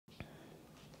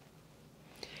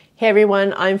Hey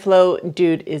everyone, I'm Flo,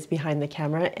 Dude is behind the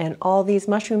camera, and all these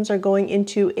mushrooms are going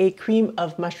into a cream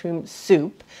of mushroom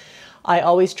soup. I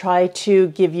always try to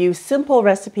give you simple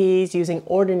recipes using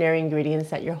ordinary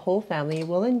ingredients that your whole family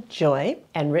will enjoy,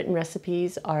 and written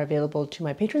recipes are available to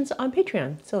my patrons on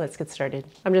Patreon. So let's get started.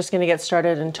 I'm just going to get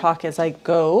started and talk as I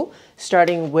go,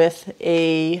 starting with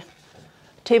a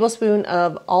tablespoon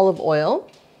of olive oil.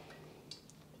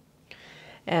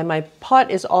 And my pot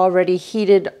is already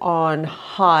heated on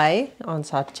high, on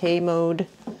saute mode.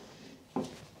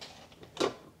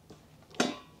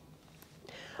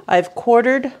 I've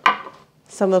quartered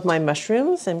some of my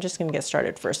mushrooms. I'm just going to get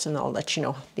started first and I'll let you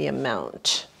know the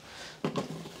amount.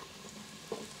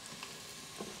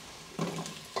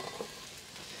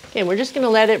 Okay, we're just going to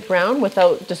let it brown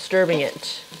without disturbing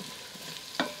it.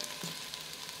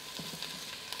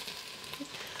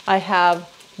 I have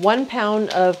 1 pound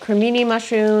of cremini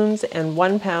mushrooms and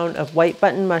 1 pound of white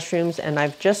button mushrooms, and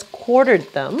I've just quartered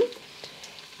them.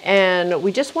 And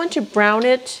we just want to brown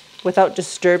it without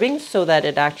disturbing so that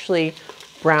it actually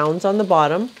browns on the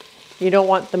bottom. You don't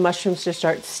want the mushrooms to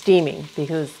start steaming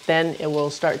because then it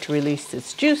will start to release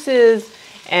its juices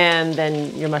and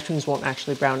then your mushrooms won't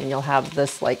actually brown and you'll have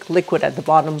this like liquid at the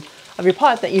bottom of your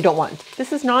pot that you don't want.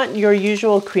 This is not your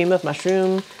usual cream of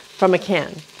mushroom from a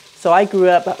can. So I grew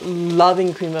up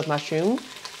loving cream of mushroom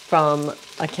from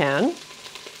a can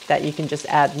that you can just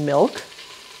add milk.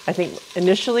 I think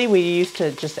initially we used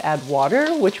to just add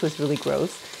water, which was really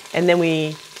gross. And then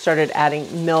we started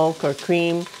adding milk or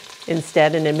cream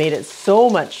instead, and it made it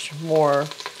so much more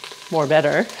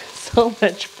better. So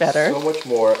much better. So much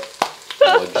more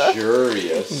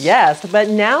luxurious. Yes, but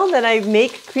now that I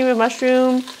make cream of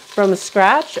mushroom from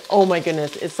scratch, oh my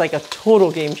goodness, it's like a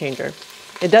total game changer.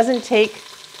 It doesn't take,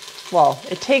 well,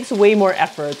 it takes way more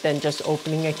effort than just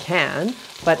opening a can,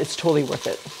 but it's totally worth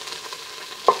it.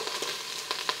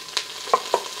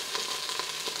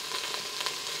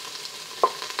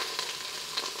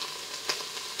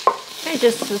 I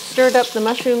just stirred up the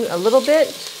mushroom a little bit.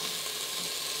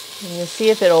 And you'll see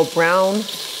if it'll brown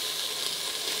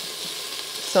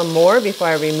some more before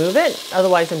I remove it.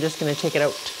 Otherwise, I'm just going to take it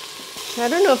out. I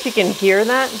don't know if you can hear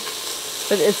that,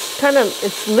 but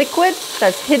it's liquid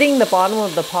that's hitting the bottom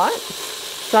of the pot.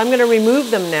 So I'm going to remove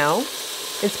them now.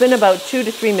 It's been about 2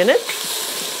 to 3 minutes.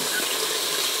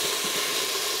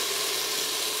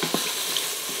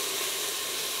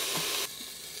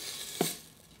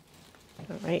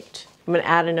 All right. I'm going to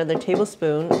add another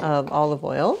tablespoon of olive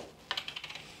oil.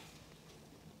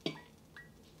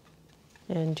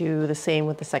 And do the same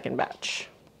with the second batch.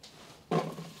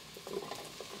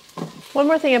 One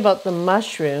more thing about the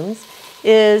mushrooms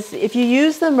is if you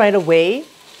use them right away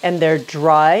and they're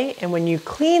dry, and when you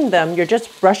clean them, you're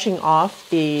just brushing off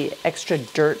the extra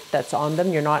dirt that's on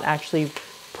them. You're not actually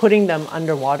putting them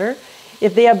underwater.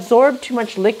 If they absorb too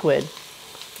much liquid,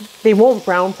 they won't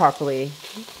brown properly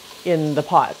in the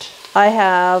pot. I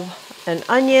have an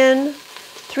onion,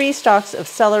 3 stalks of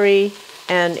celery,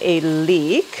 and a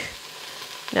leek.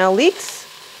 Now leeks,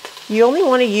 you only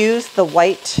want to use the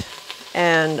white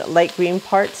and light green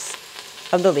parts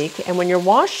of the leek, and when you're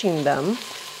washing them,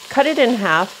 cut it in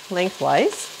half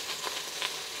lengthwise,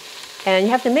 and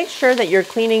you have to make sure that you're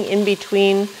cleaning in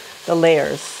between the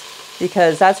layers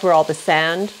because that's where all the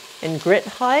sand and grit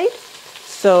hide.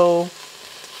 So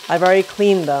I've already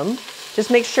cleaned them.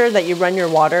 Just make sure that you run your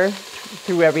water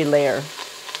through every layer.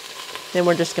 Then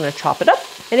we're just going to chop it up.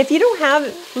 And if you don't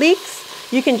have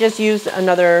leeks, you can just use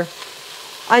another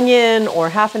onion or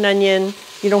half an onion.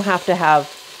 You don't have to have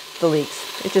the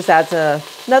leeks. It just adds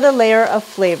another layer of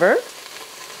flavor.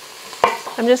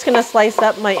 I'm just going to slice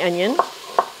up my onion.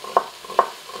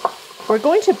 We're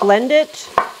going to blend it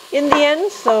in the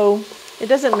end, so it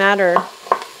doesn't matter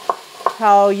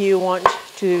how you want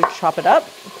to chop it up.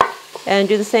 And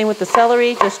do the same with the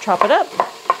celery, just chop it up.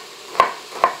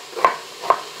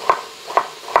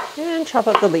 And chop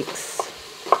up the leeks.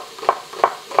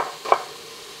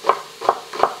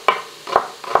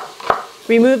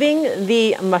 Removing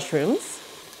the mushrooms.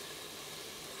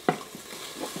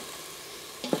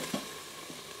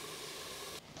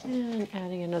 And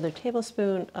adding another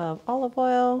tablespoon of olive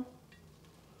oil.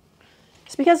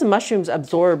 It's because the mushrooms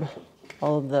absorb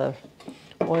all of the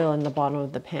oil in the bottom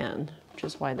of the pan, which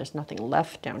is why there's nothing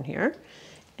left down here.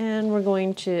 And we're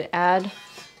going to add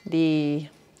the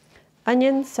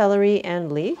onion, celery,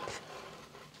 and leek.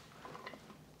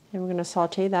 And we're going to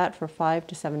saute that for 5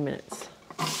 to 7 minutes.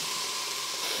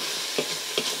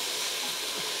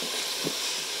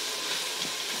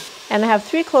 And I have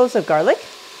 3 cloves of garlic.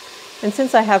 And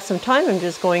since I have some time, I'm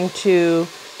just going to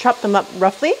chop them up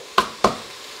roughly.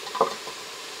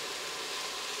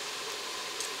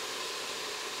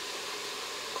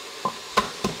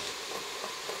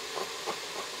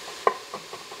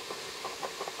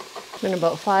 In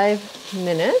about 5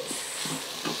 minutes.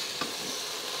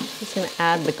 Just going to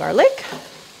add the garlic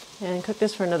and cook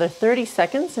this for another 30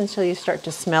 seconds until you start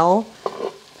to smell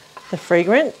the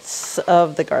fragrance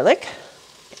of the garlic.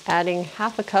 Adding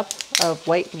half a cup of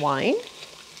white wine.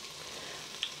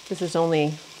 This is only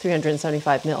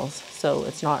 375 mils, so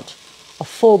it's not a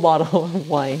full bottle of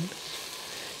wine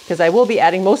because I will be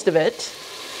adding most of it.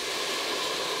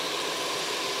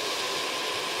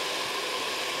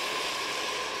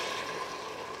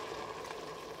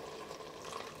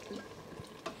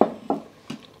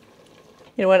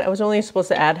 You know what, I was only supposed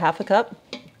to add half a cup,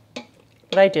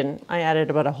 but I didn't. I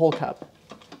added about a whole cup.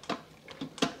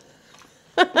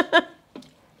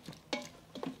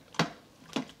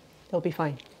 They'll be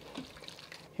fine.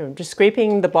 Here, I'm just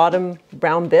scraping the bottom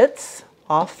brown bits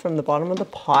off from the bottom of the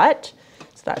pot.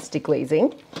 So that's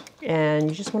deglazing. And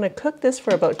you just want to cook this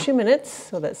for about 2 minutes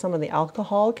so that some of the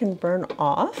alcohol can burn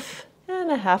off.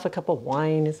 And a half a cup of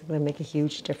wine is going to make a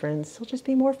huge difference. It'll just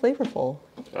be more flavorful.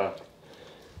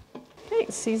 Okay,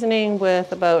 seasoning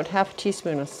with about half a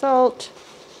teaspoon of salt.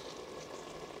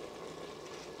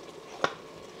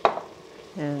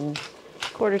 And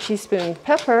quarter teaspoon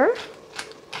pepper,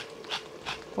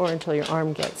 or until your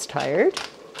arm gets tired.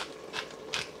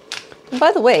 And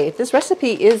by the way, this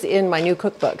recipe is in my new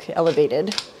cookbook,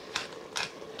 Elevated.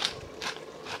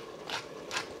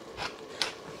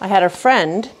 I had a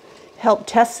friend help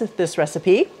test this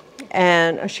recipe,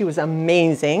 and she was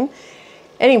amazing.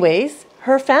 Anyways,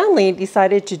 her family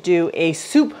decided to do a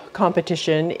soup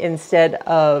competition instead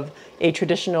of a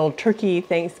traditional turkey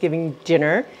Thanksgiving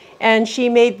dinner, and she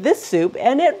made this soup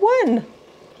and it won.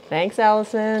 Thanks,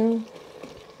 Allison.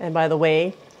 And by the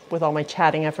way, with all my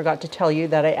chatting, I forgot to tell you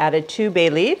that I added 2 bay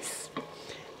leaves,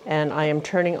 and I am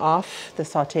turning off the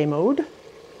saute mode.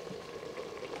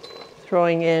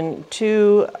 Throwing in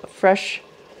 2 fresh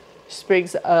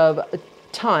sprigs of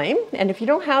thyme, and if you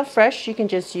don't have fresh, you can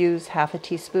just use half a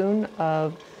teaspoon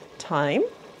of thyme.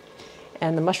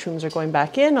 And the mushrooms are going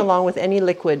back in along with any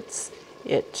liquids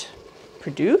it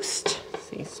produced.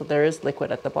 See, so there is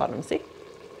liquid at the bottom, see?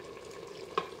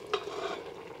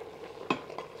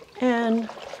 And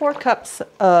 4 cups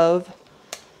of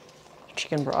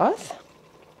chicken broth.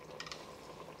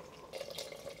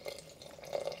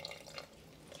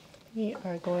 We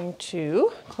are going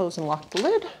to close and lock the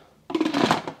lid.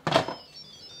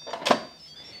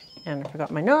 And I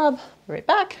forgot my knob. Be right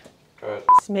back. Good.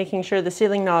 Just making sure the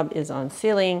sealing knob is on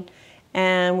sealing.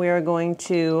 And we are going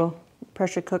to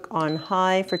pressure cook on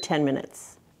high for 10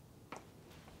 minutes.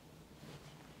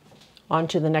 On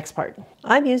to the next part.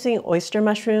 I'm using oyster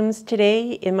mushrooms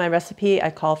today. In my recipe, I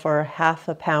call for half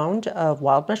a pound of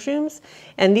wild mushrooms.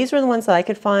 And these were the ones that I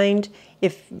could find.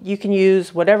 If you can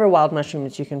use whatever wild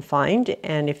mushrooms you can find,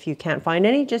 and if you can't find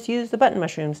any, just use the button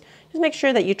mushrooms. Just make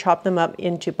sure that you chop them up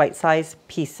into bite-sized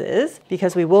pieces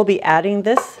because we will be adding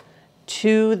this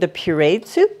to the pureed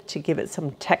soup to give it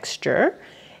some texture.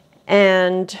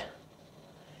 And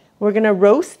we're gonna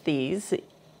roast these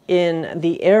in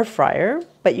the air fryer,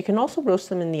 but you can also roast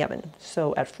them in the oven.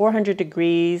 So at 400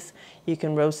 degrees, you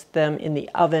can roast them in the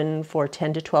oven for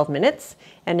 10 to 12 minutes.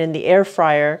 And in the air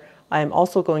fryer, I'm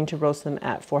also going to roast them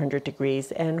at 400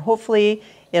 degrees, and hopefully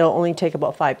it'll only take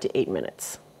about 5 to 8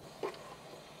 minutes.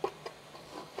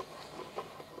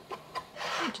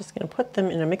 I'm just gonna put them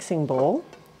in a mixing bowl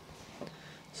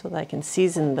so that I can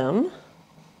season them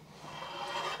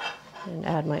and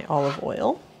add my olive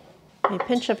oil. A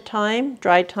pinch of thyme,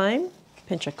 dried thyme,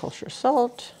 pinch of kosher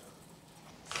salt,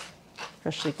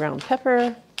 freshly ground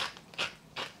pepper,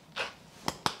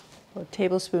 a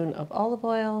tablespoon of olive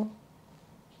oil.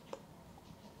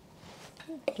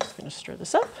 Just going to stir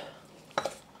this up.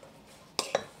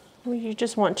 You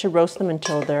just want to roast them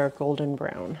until they're golden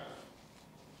brown.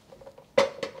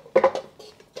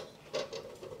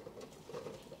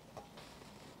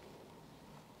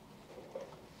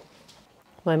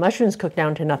 My mushrooms cooked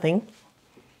down to nothing.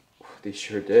 They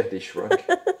sure did. They shrunk.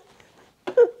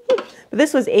 But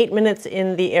this was 8 minutes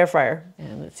in the air fryer.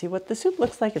 And let's see what the soup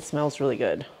looks like. It smells really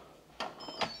good.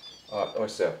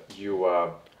 So you...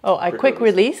 I quick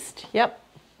released. Yep.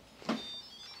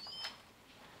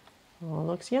 Oh,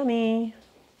 looks yummy.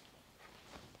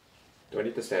 Do I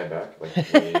need to stand back?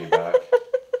 Like way back?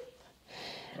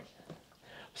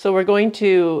 So we're going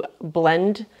to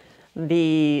blend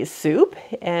the soup,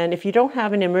 and if you don't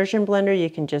have an immersion blender, you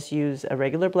can just use a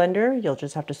regular blender. You'll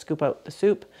just have to scoop out the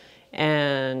soup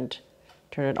and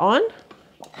turn it on.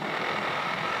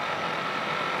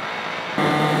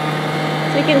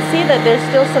 So you can see that there's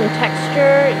still some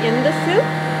texture in the soup.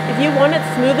 If you want it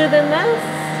smoother than this,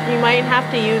 you might have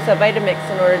to use a Vitamix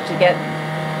in order to get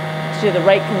to the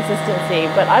right consistency,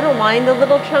 but I don't mind the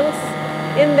little chunks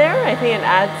in there. I think it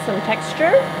adds some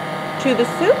texture to the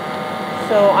soup,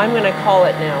 so I'm gonna call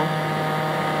it now.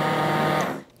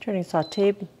 Turning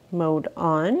saute mode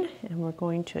on, and we're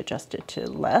going to adjust it to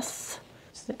less.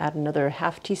 Just add another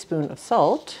 ½ teaspoon of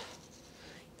salt.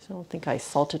 I don't think I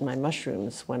salted my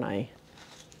mushrooms when I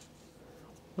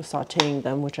was sauteing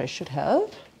them, which I should have.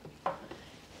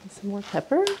 And some more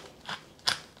pepper.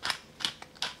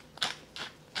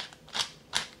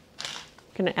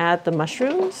 I'm gonna add the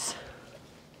mushrooms.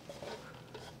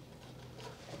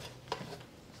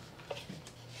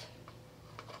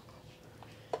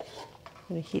 I'm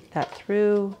gonna heat that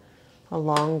through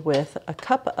along with a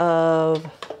cup of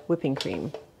whipping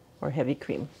cream or heavy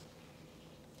cream.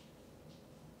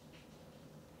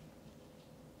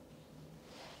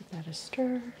 Give that a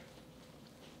stir.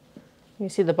 You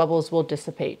see the bubbles will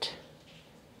dissipate.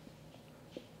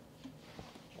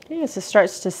 Okay, as it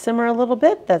starts to simmer a little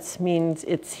bit, that means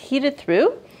it's heated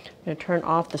through. I'm going to turn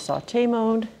off the saute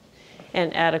mode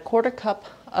and add a quarter cup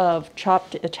of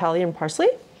chopped Italian parsley.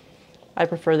 I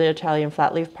prefer the Italian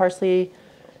flat leaf parsley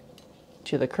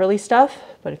to the curly stuff,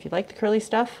 but if you like the curly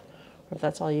stuff, or if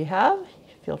that's all you have,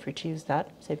 feel free to use that,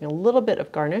 saving a little bit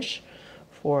of garnish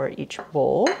for each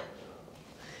bowl.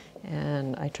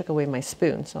 And I took away my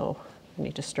spoon, so I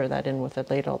need to stir that in with a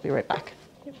ladle. I'll be right back.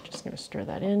 Just going to stir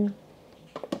that in.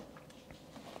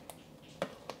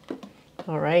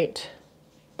 All right.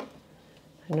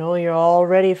 I know you're all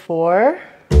ready for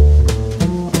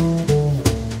The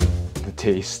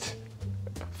taste.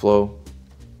 Flo,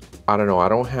 I don't know. I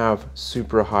don't have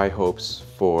super high hopes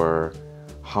for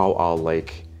how I'll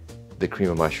like the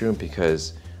cream of mushroom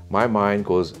because my mind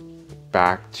goes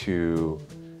back to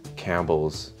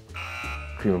Campbell's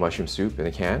cream of mushroom soup in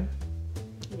a can.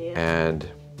 Yeah. And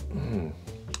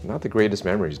not the greatest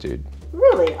memories, dude.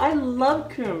 Really? I love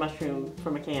cream of mushroom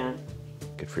from a can.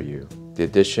 Good for you. The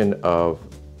addition of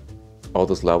all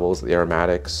those levels, the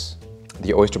aromatics,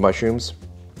 the oyster mushrooms,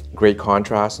 great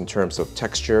contrast in terms of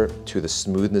texture to the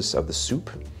smoothness of the soup.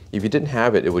 If you didn't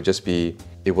have it, it would just be,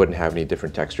 it wouldn't have any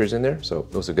different textures in there. So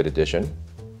it was a good addition.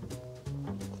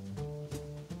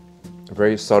 A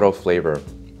very subtle flavor.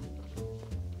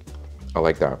 I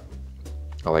like that.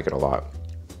 I like it a lot.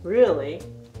 Really?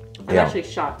 I'm Yeah. actually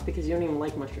shocked because you don't even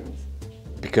like mushrooms.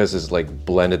 Because it's like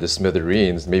blended to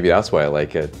smithereens, maybe that's why I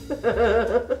like it.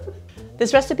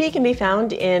 This recipe can be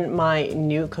found in my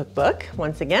new cookbook,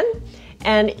 once again.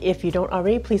 And if you don't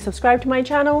already, please subscribe to my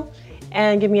channel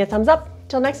and give me a thumbs up.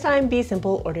 Till next time, be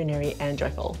simple, ordinary, and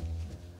joyful.